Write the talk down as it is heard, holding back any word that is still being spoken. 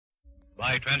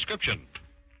by transcription.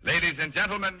 Ladies and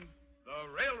gentlemen, the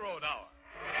Railroad Hour.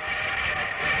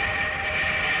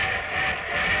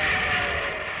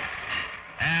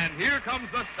 And here comes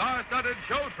the star-studded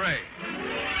show train.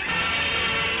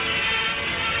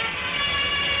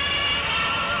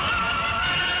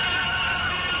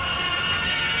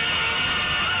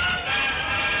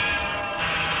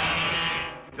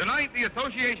 Tonight, the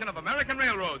Association of American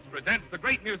Railroads presents the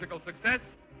great musical success,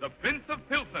 The Prince of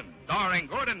Pilsen, starring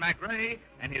Gordon MacRae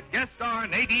and his guest star,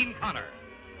 Nadine Connor.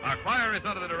 Our choir is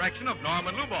under the direction of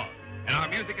Norman Luboff, and our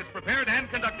music is prepared and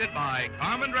conducted by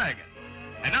Carmen Dragon.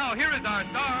 And now, here is our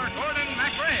star, Gordon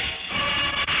MacRae.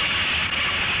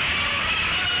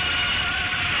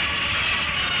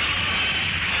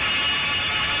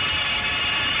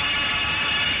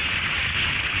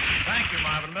 Thank you,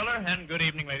 Marvin Miller, and good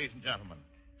evening, ladies and gentlemen.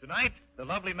 Tonight, the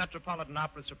lovely Metropolitan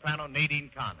Opera soprano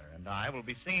Nadine Connor and I will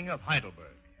be singing of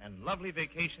Heidelberg and lovely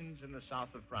vacations in the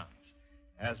south of France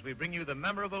as we bring you the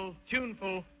memorable,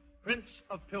 tuneful Prince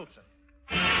of Pilsen.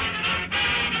 Here's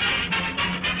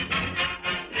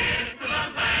to the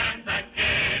land that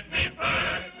gave me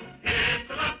birth. Here's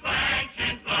to the flag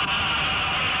she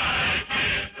flies.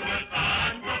 Here's to her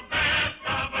son, the best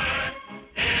of earth.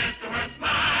 Here's to her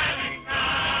smiling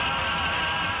eyes.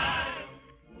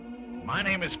 My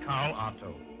name is Karl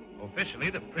Otto, officially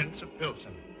the Prince of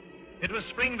Pilsen. It was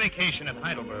spring vacation at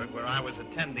Heidelberg where I was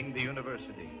attending the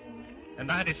university,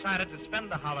 and I decided to spend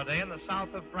the holiday in the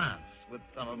south of France with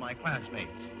some of my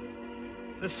classmates.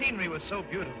 The scenery was so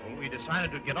beautiful, we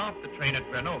decided to get off the train at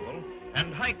Grenoble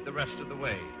and hike the rest of the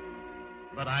way.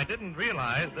 But I didn't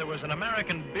realize there was an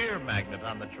American beer magnate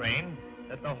on the train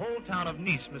that the whole town of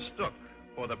Nice mistook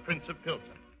for the Prince of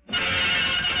Pilsen.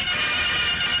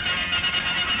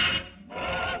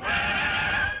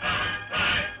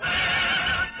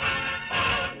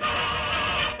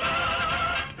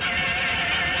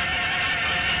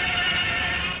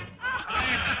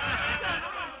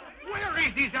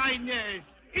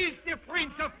 Is the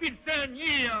Prince of Pilsen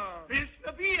here? Prince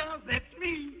of Beer, that's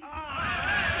me.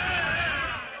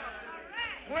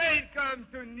 Welcome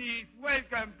to Nice.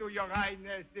 Welcome to Your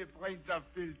Highness, the Prince of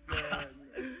Pilsen.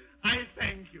 I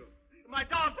thank you. My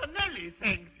daughter Nellie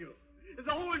thanks you.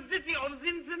 The whole city of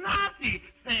Cincinnati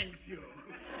thanks you.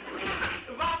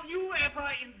 Were you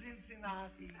ever in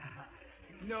Cincinnati?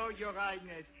 No, Your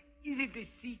Highness. Is it the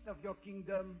seat of your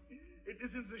kingdom? It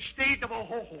is in the state of a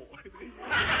ho-ho.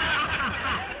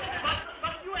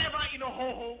 but you ever in a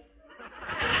ho-ho?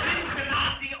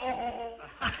 Cincinnati, a ho-ho?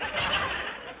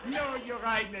 No, Your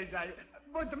Highness.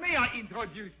 But may I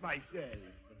introduce myself?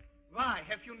 Why,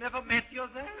 have you never met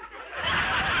yourself?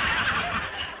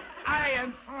 I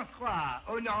am François,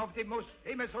 owner of the most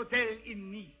famous hotel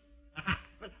in Nice.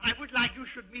 But I would like you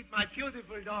should meet my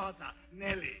beautiful daughter,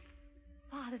 Nellie.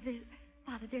 Father,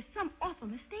 there's some awful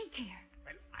mistake here.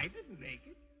 Well, I didn't make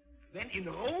it. Then in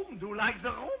Rome, do like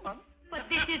the Romans. But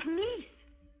this is Nice.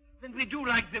 Then we do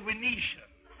like the Venetians.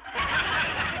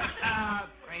 Ah,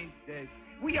 Princess,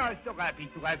 we are so happy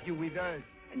to have you with us.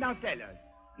 Now tell us,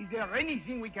 is there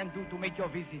anything we can do to make your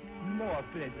visit more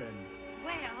pleasant?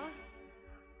 Well,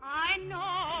 I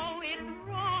know it's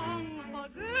wrong for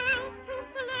girls to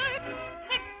flirt,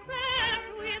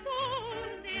 except with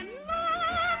those in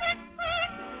love at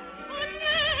first. But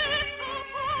yet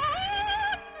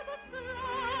upon the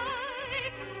sly,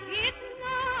 it's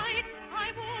night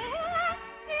I won't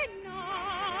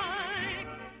deny.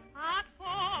 At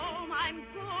home I'm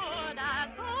good as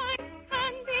I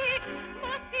can be,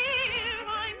 but here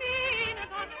I'm in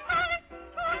the heart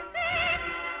to see.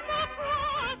 The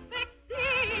prospect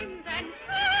seems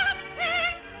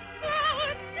enchanting,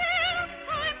 though still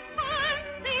I'm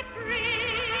hardly free.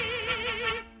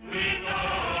 We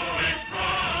know it's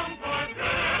wrong for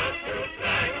girls to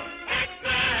flirt,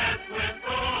 except with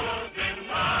those in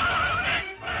love at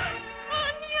first.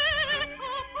 And yet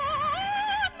upon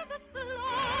the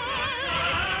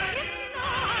sly, it's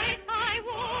night I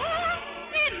won't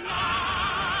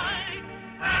deny.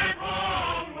 At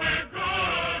home we're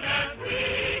good as we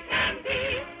can be.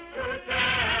 To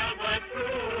tell the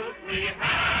truth we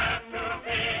have to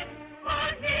be.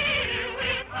 But here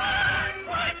with heart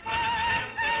quite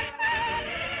perfect.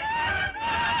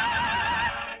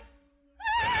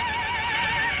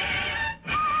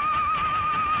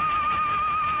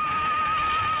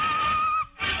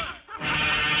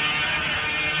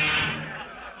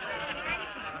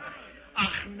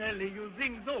 Ach, Nellie, you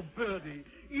sing so pretty.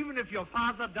 Even if your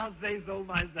father does say so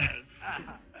myself.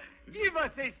 Give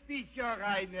us a speech, Your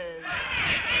Highness.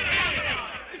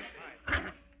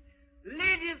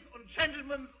 Ladies and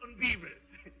gentlemen and people,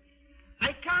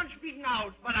 I can't speak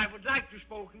out, but I would like to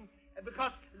spoken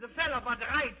because the fellow what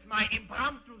writes my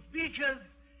impromptu speeches,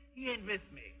 he ain't with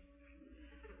me.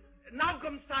 Now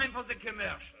comes time for the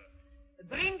commercial.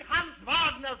 Drink Hans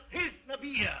Wagner's Pilsner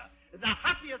beer, the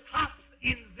happiest hops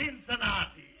in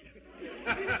Cincinnati.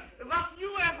 Was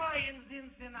you ever in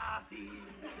Cincinnati?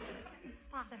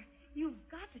 Father, you've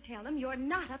got to tell him you're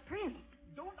not a prince.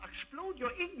 Don't explode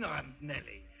your ignorance,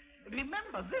 Nellie.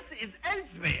 Remember, this is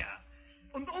elsewhere.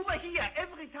 And over here,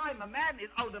 every time a man is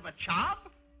out of a job,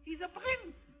 he's a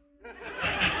prince.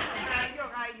 Your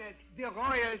Highness, the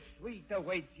royal suite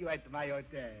awaits you at my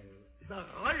hotel. The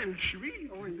royal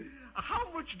suite? How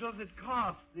much does it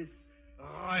cost, this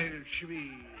royal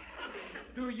suite?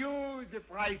 To you, the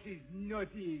price is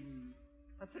nothing.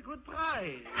 That's a good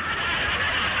price.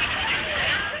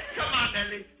 Come on,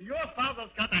 Nellie. Your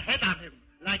father's got a head on him,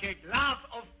 like a glass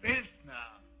of Pilsner.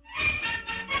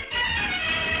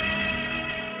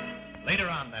 Later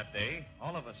on that day,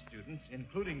 all of us students,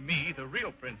 including me, the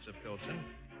real Prince of Pilsen,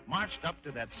 marched up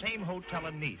to that same hotel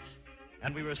in Nice.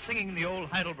 And we were singing the old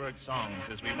Heidelberg songs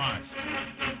as we marched.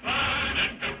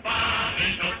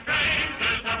 No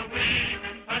strangers are we.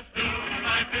 A student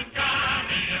life is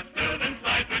jolly, a student's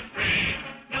life is free.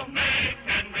 No maid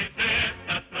can resist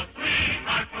us, no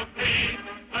sweetheart will free.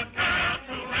 The girls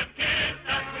who have kissed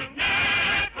us will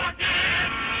never forget.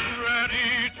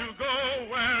 Ready to go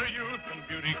where youth and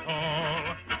beauty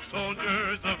call.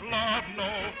 Soldiers of love, no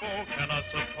foe can us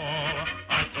appall.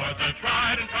 Our swords are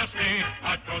tried and trusty,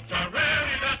 our coats are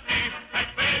really dusty. At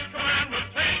Space Command will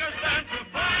take us stand to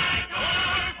fight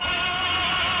or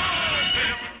fall.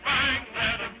 Bim, bang,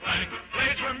 let 'em flang.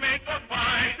 Blades were made for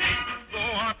fighting.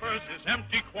 Though our purse is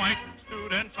empty quite,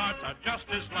 students' hearts are just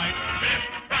as light. Bim,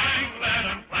 bang, let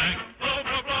 'em flang. Blow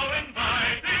for blow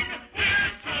inviting.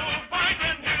 Here's to fight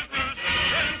and here's to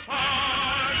students'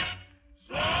 hearts.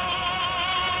 So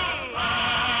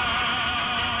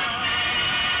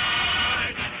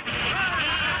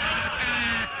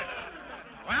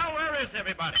Well, where is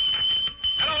everybody?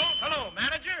 Hello,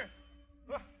 manager.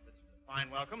 Oh, this is a fine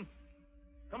welcome.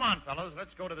 Come on, fellows,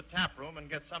 let's go to the tap room and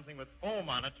get something with foam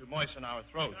on it to moisten our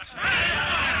throats.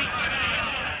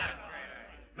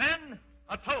 Men,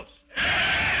 a toast.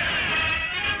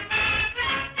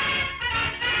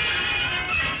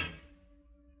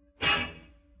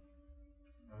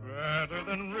 Better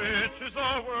than riches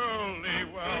or worldly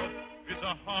wealth is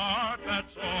a heart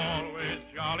that's always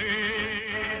jolly,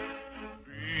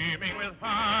 beaming with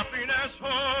happiness,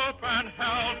 hope, and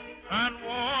health, and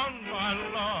warmed by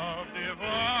love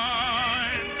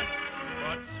divine.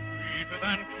 But sweeter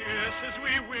than kisses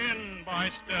we win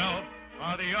by stealth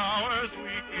are the hours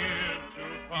we give to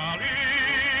folly.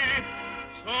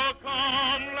 So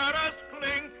come, let us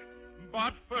clink,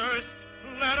 but first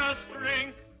let us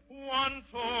drink one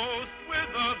toast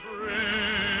with a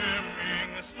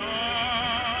brimming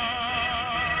stein.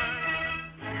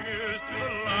 Here's to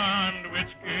the land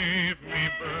which gave me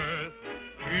birth.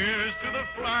 Here's to the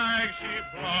flag she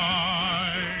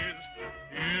flies.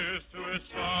 Here's to her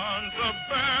sons, the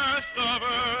best of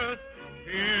earth.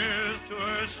 Here's to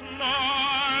her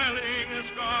smiling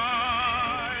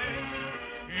skies.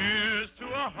 Here's to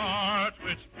a heart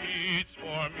which beats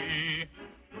for me,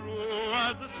 true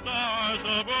as the stars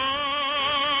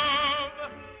above.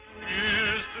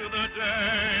 Here's to the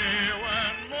day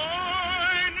when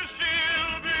mine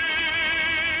she'll be.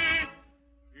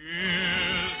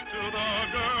 Here's to the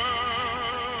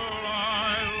girl I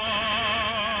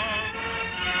love.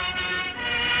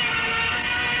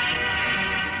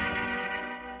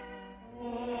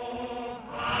 Oh,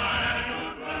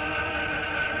 Heidelberg,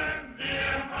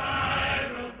 dear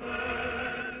Heidelberg,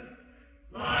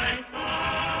 thy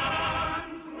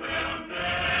songs will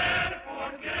never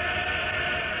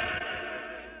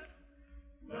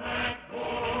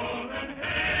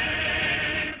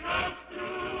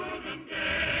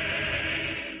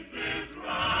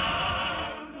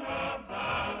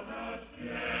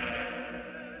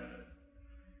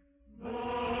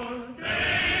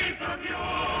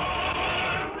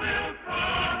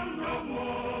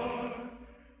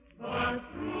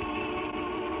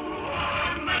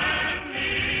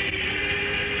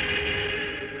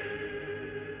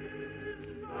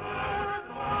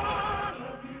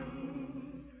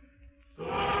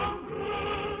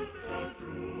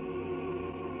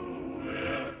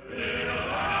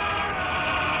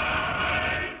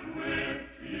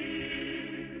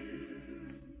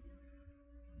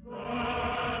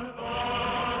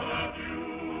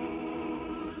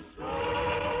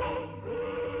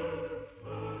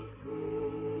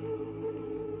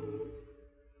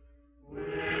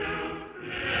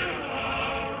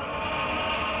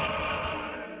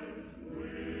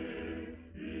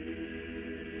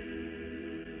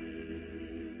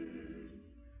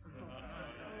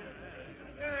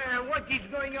is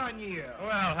going on here?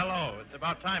 Well, hello. It's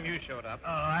about time you showed up. Oh,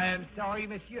 I am sorry,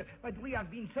 monsieur, but we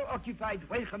have been so occupied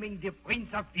welcoming the Prince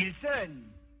of Pilsen.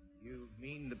 You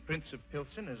mean the Prince of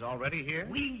Pilsen is already here?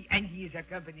 Oui, and he is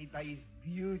accompanied by his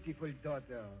beautiful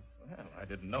daughter. Well, I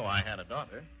didn't know I had a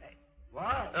daughter.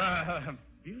 What?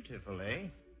 Beautiful, eh?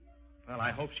 Well,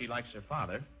 I hope she likes her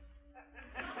father.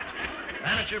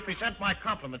 Manager, present my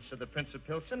compliments to the Prince of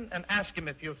Pilsen and ask him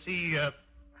if you'll see,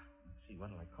 what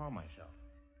do I call myself?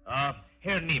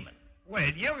 Herr Niemann.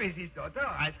 Well, here is his daughter.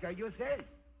 Ask her yourself.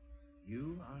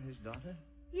 You are his daughter?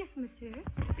 Yes, monsieur.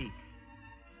 Speak.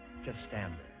 Just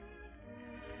stand there.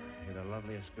 You're the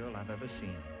loveliest girl I've ever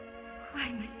seen.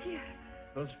 Why, monsieur.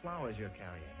 Those flowers you're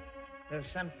carrying, their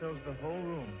scent fills the whole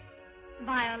room.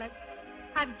 Violets.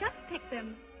 I've just picked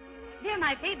them. They're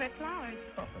my favorite flowers.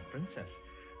 Oh, the princess.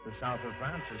 The south of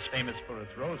France is famous for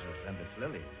its roses and its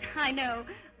lilies. I know,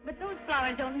 but those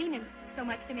flowers don't mean so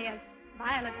much to me as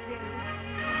violets do.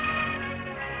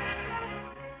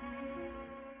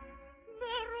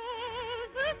 The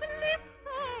roses' lips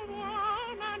are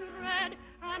warm and red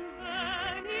and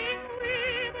burning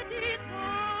with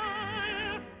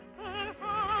desire. Her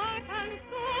heart and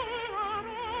soul are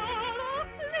all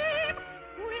aflame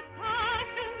with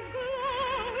passion's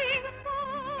glowing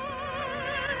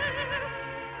fire.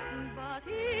 But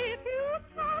if you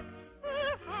touch her,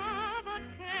 have a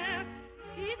care.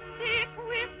 She's sick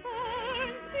with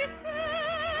thorns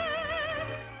despair.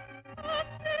 But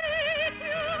make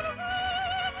your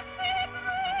heart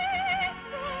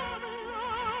secrets of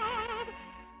love.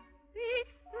 Speak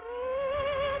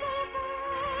through the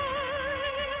violet.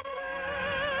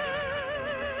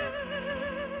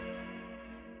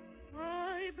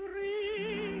 I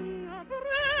bring a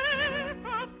breath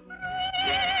of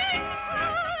springtime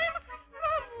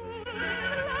from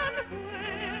woodland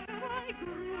where I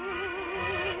grew.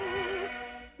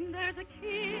 There's a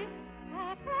kiss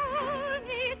upon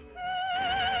its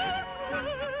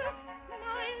surface.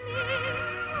 My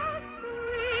lips are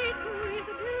sweet with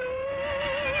dew.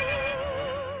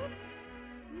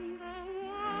 The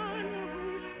one who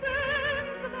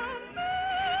sends the message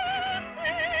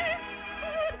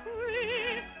could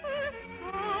whisper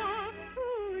soft to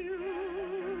you.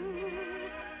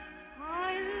 I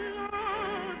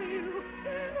love you,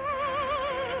 love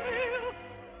you, love you.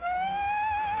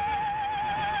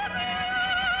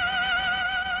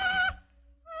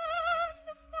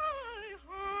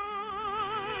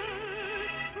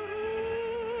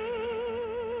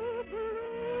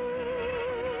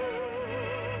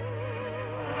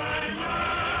 And my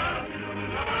heart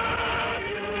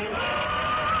grew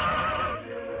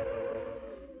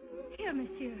blue. Here,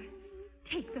 monsieur,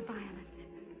 take the violets.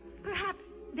 Perhaps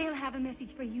they'll have a message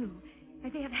for you,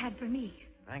 as they have had for me.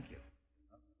 Thank you.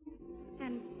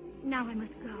 And now I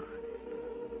must go.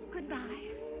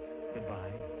 Goodbye.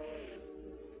 Goodbye.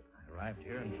 I arrived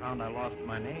here and found I lost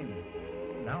my name.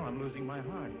 Now I'm losing my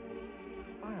heart.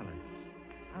 Violets.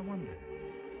 I wonder,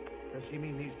 does she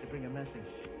mean these to bring a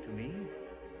message to me?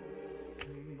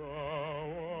 The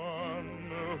one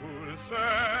who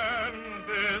sent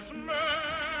this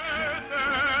message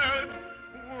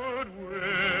would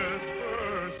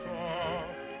whisper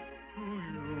soft to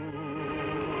you.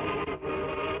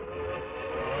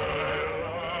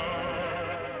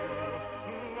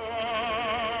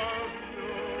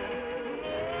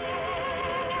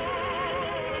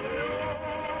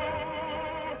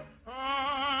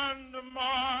 And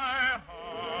my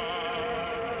heart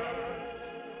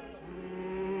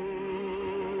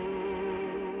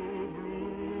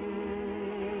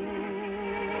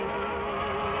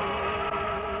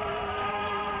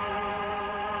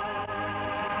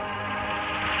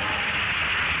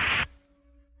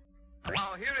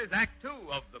Now here is Act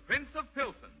Two of The Prince of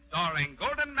Pilsen, starring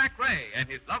Gordon MacRae and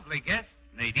his lovely guest,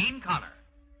 Nadine Connor.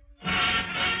 Here's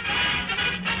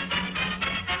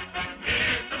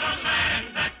to the land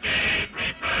that gave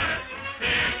me birth.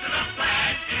 Here's to the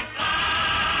flashing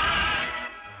flag.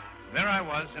 There I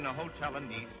was in a hotel in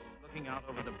Nice, looking out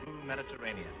over the blue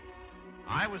Mediterranean.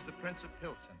 I was the Prince of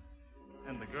Pilsen,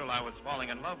 and the girl I was falling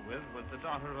in love with was the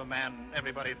daughter of a man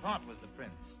everybody thought was the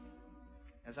prince.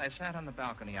 As I sat on the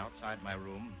balcony outside my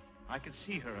room, I could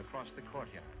see her across the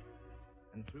courtyard.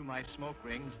 And through my smoke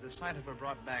rings, the sight of her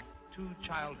brought back two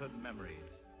childhood memories.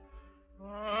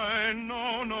 I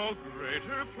know no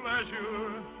greater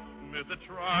pleasure mid the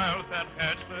trials that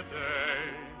hedge the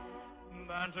day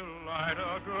than to light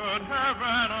a good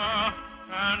Havana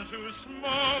and to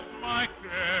smoke my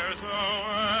cares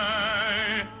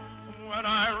away. When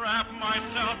I wrap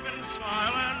myself in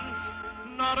silence,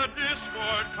 not a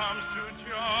discord comes to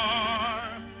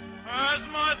jar as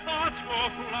my thoughts go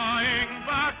flying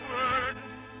backward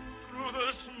through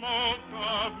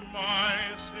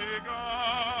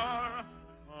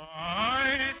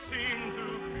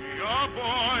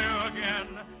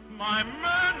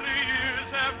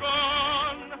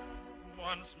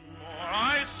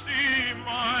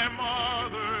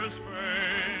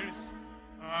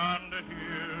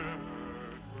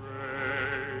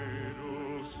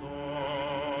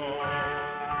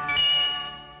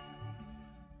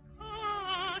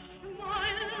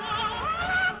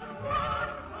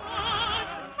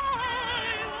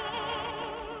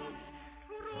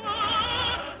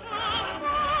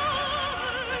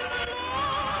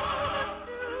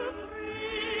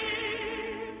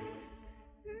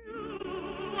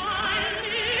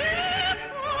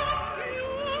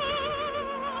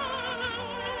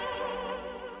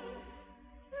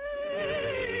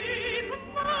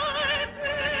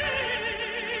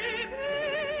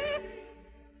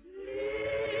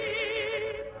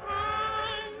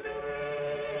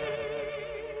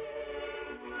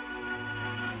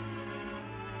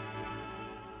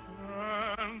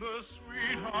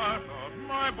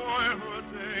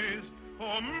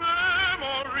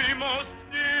memory most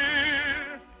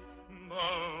dear, the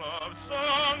love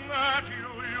song that you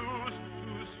used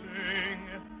to sing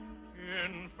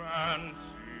in fancy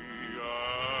I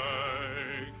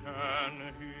can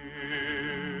hear.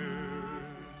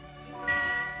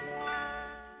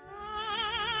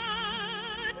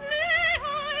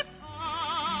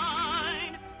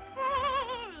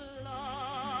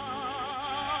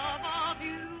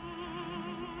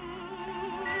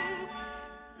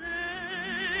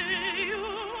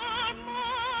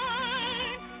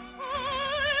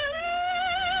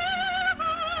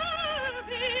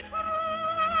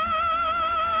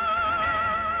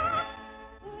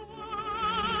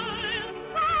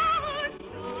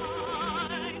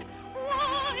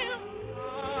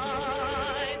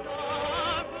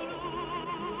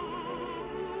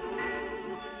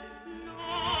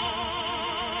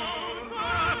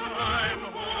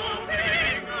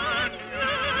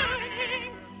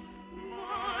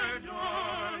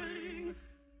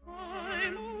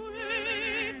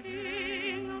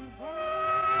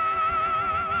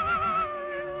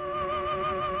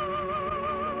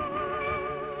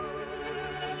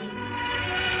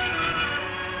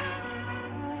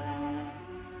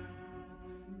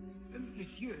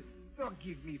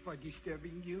 Forgive me for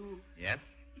disturbing you. Yes?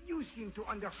 You seem to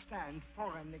understand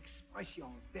foreign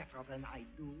expressions better than I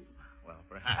do. Well,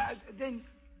 perhaps. Then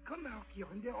come out here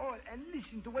in the hall and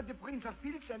listen to what the Prince of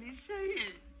Pilsen is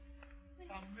saying.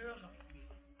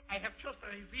 I have just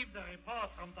received a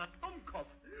report from that Dummkopf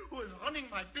who is running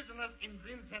my business in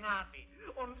Cincinnati.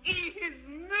 And he is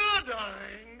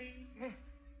murdering me.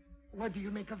 What do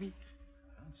you make of it?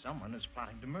 Well, someone is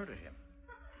plotting to murder him.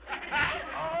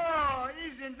 Oh,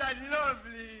 isn't that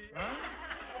lovely? Huh?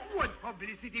 What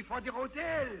publicity for the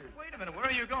hotel? Wait a minute, where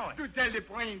are you going? To tell the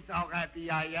prince how happy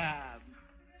I am.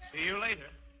 See you later.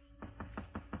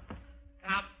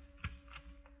 Come.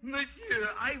 Monsieur,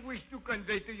 I wish to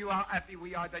convey to you how happy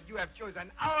we are that you have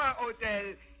chosen our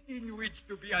hotel in which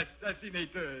to be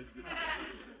assassinated.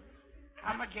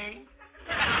 Come again?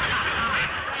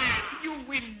 You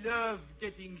will love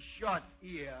getting shot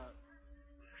here.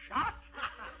 Shot?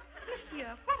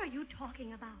 Monsieur, what are you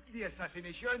talking about? The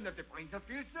assassination of the Prince of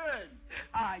Pilsen.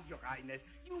 Your Highness,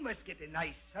 you must get a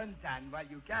nice suntan while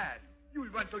you can.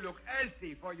 You'll want to look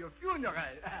healthy for your funeral.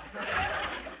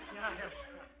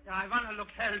 Yeah, I want to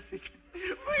look healthy.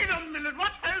 Wait a minute,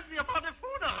 what's healthy about a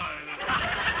funeral?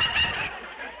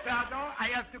 Pardon, I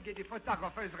have to get the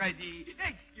photographers ready.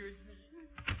 Excuse me.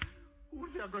 Oh,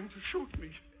 they are going to shoot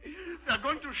me. They are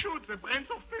going to shoot the Prince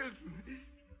of Pilsen.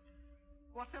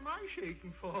 What am I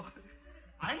shaking for?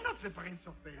 I'm not the Prince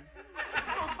of Pilsen.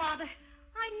 Oh, Father,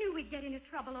 I knew we'd get into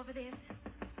trouble over this.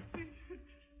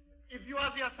 If you are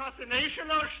the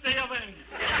assassination, I'll stay away.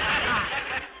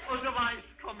 Otherwise,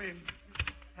 come in.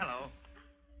 Hello.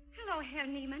 Hello, Herr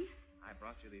Niemann. I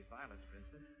brought you these violets,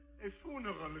 Princess. A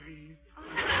funeral wreath.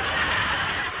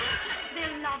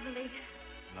 They're lovely.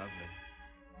 Lovely.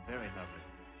 Very lovely.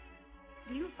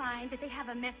 Do you find that they have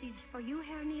a message for you,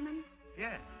 Herr Niemann?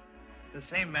 Yes. The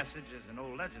same message as an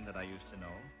old legend that I used to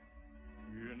know.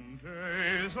 In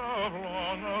days of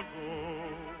long ago,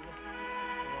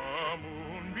 a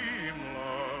moonbeam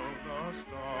loved a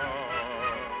star.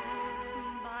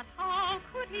 But how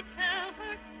could he tell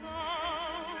her so?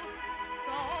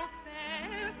 So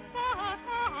fair, but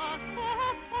so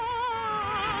far.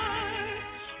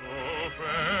 So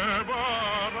fair,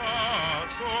 but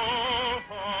so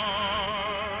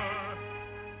far.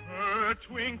 Her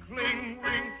twinkling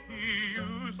wink he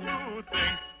used to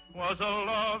think was a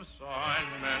love sign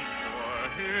meant for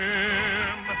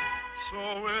him. So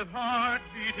with heart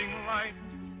beating light,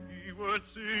 he would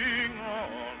sing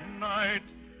all night.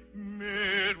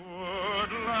 Mid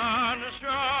woodland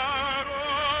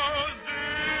shadows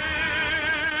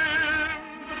dim.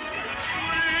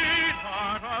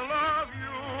 Sweetheart, I love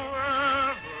you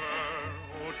ever.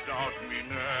 Oh, doubt me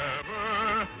never.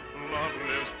 Love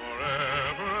lives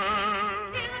forever.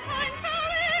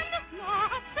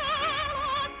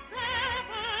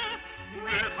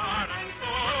 With heart and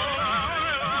soul, I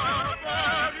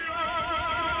love you.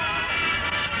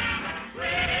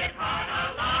 Sweetheart, I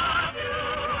love you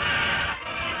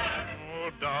ever. Oh,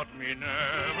 doubt me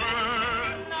never.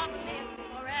 Love lives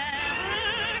forever.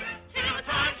 Till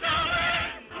time shall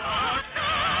end, or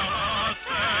shall us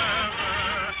sever.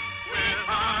 With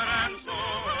heart and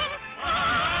soul, I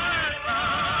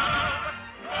love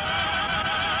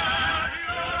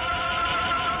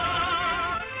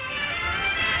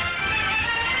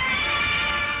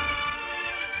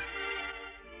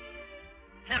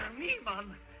Herr Niemann,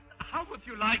 how would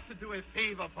you like to do a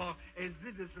favor for a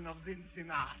citizen of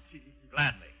Cincinnati?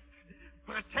 Gladly.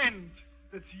 Pretend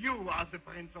that you are the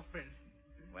Prince of Pilsen.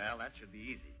 Well, that should be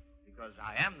easy, because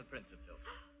I am the Prince of Pilsen.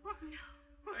 Oh, no.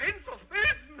 Prince of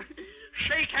Pilsen?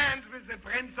 Shake hands with the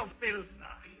Prince of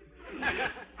Pilsner.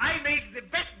 I make the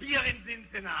best beer in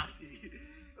Cincinnati.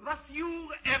 Was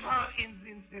you ever in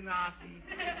Cincinnati?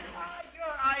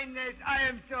 Your Highness, I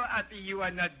am so happy you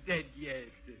are not dead yet.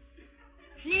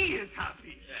 He is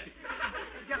happy.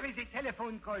 There is a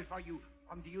telephone call for you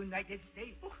from the United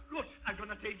States. Oh, good. I'm going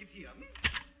to take it here.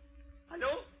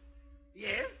 Hello?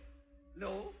 Yes?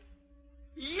 No?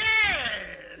 Yes!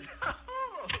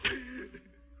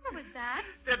 Who was that?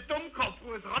 The Dummkopf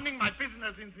who is running my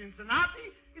business in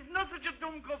Cincinnati is not such a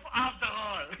Dummkopf after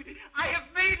all. I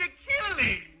have made a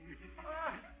killing.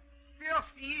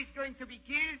 First he is going to be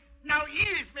killed, now he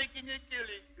is making a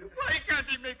killing. Why can't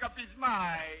he make up his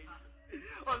mind?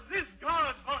 Oh, this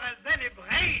calls for a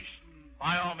celebration.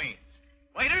 By all means.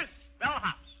 Waiters,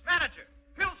 bellhops, manager,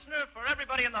 Pilsner for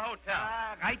everybody in the hotel.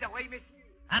 Right away, monsieur.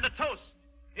 And a toast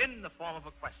in the form of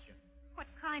a question. What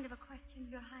kind of a question,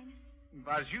 Your Highness?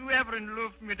 Was you ever in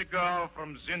love with a girl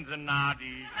from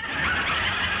Cincinnati?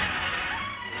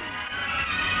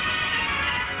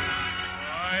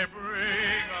 I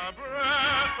bring a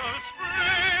breath of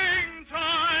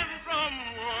springtime from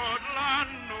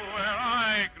woodland where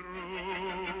I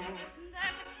grew.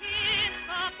 That kiss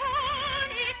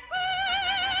upon each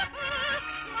purpose,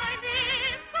 my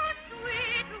lips are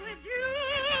sweet with you.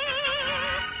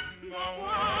 The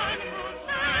one who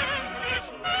sends this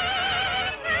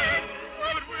message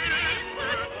would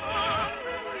whisper soft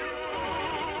to you.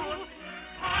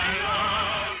 I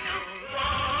love you,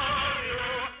 love you,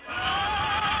 love you.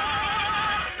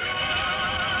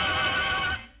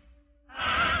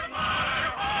 And my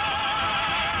heart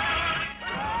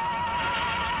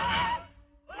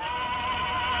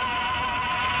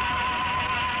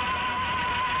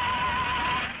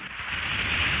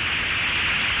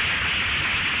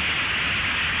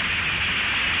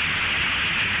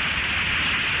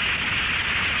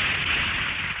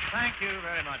Thank you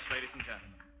very much, ladies and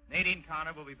gentlemen. Nadine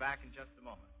Connor will be back in just a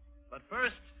moment. But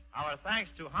first, our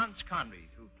thanks to Hans Conried,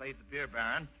 who played the beer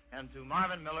baron, and to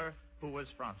Marvin Miller, who was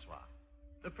Francois.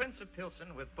 The Prince of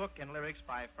Pilsen, with book and lyrics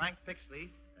by Frank Pixley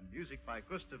and music by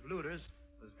Gustav Luders,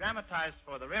 was dramatized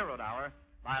for the Railroad Hour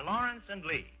by Lawrence and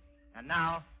Lee. And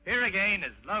now, here again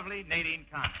is lovely Nadine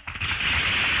Connor.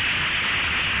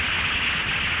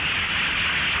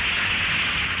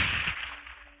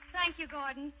 Thank you,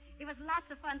 Gordon. It was lots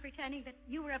of fun pretending that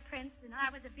you were a prince and I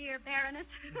was a beer baroness.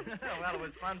 Well, it was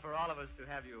fun for all of us to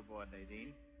have you aboard,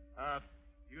 Nadine.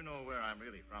 You know where I'm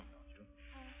really from, don't you?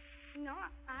 No,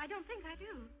 I don't think I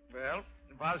do. Well,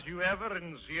 was you ever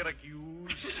in Syracuse?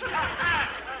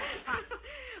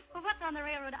 Well, what's on the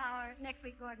Railroad Hour next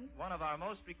week, Gordon? One of our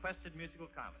most requested musical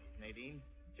comedies, Nadine.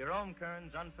 Jerome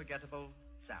Kern's unforgettable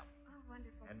Sally. Oh,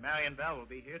 wonderful. And Marion Bell will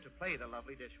be here to play the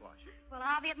lovely dishwasher. Well,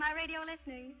 I'll be at my radio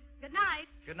listening. Good night.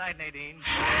 Good night, Nadine.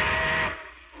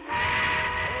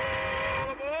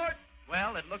 All aboard.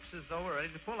 Well, it looks as though we're ready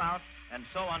to pull out. And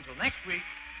so until next week,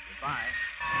 goodbye.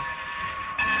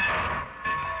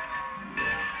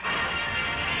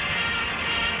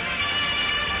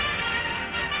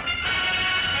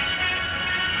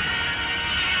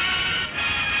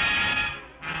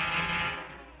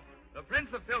 The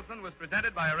Prince of Pilsen was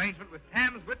presented by arrangement with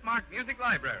Tam's Whitmark Music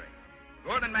Library.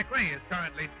 Gordon MacRae is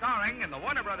currently starring in the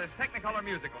Warner Brothers Technicolor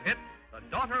musical hit, The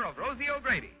Daughter of Rosie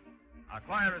O'Grady. Our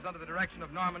choir is under the direction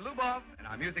of Norman Luboff, and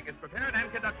our music is prepared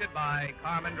and conducted by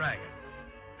Carmen Dragon.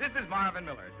 This is Marvin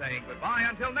Miller saying goodbye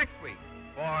until next week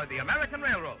for the American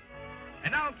Railroad.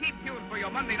 And now keep tuned for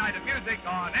your Monday night of music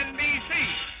on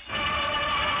NBC.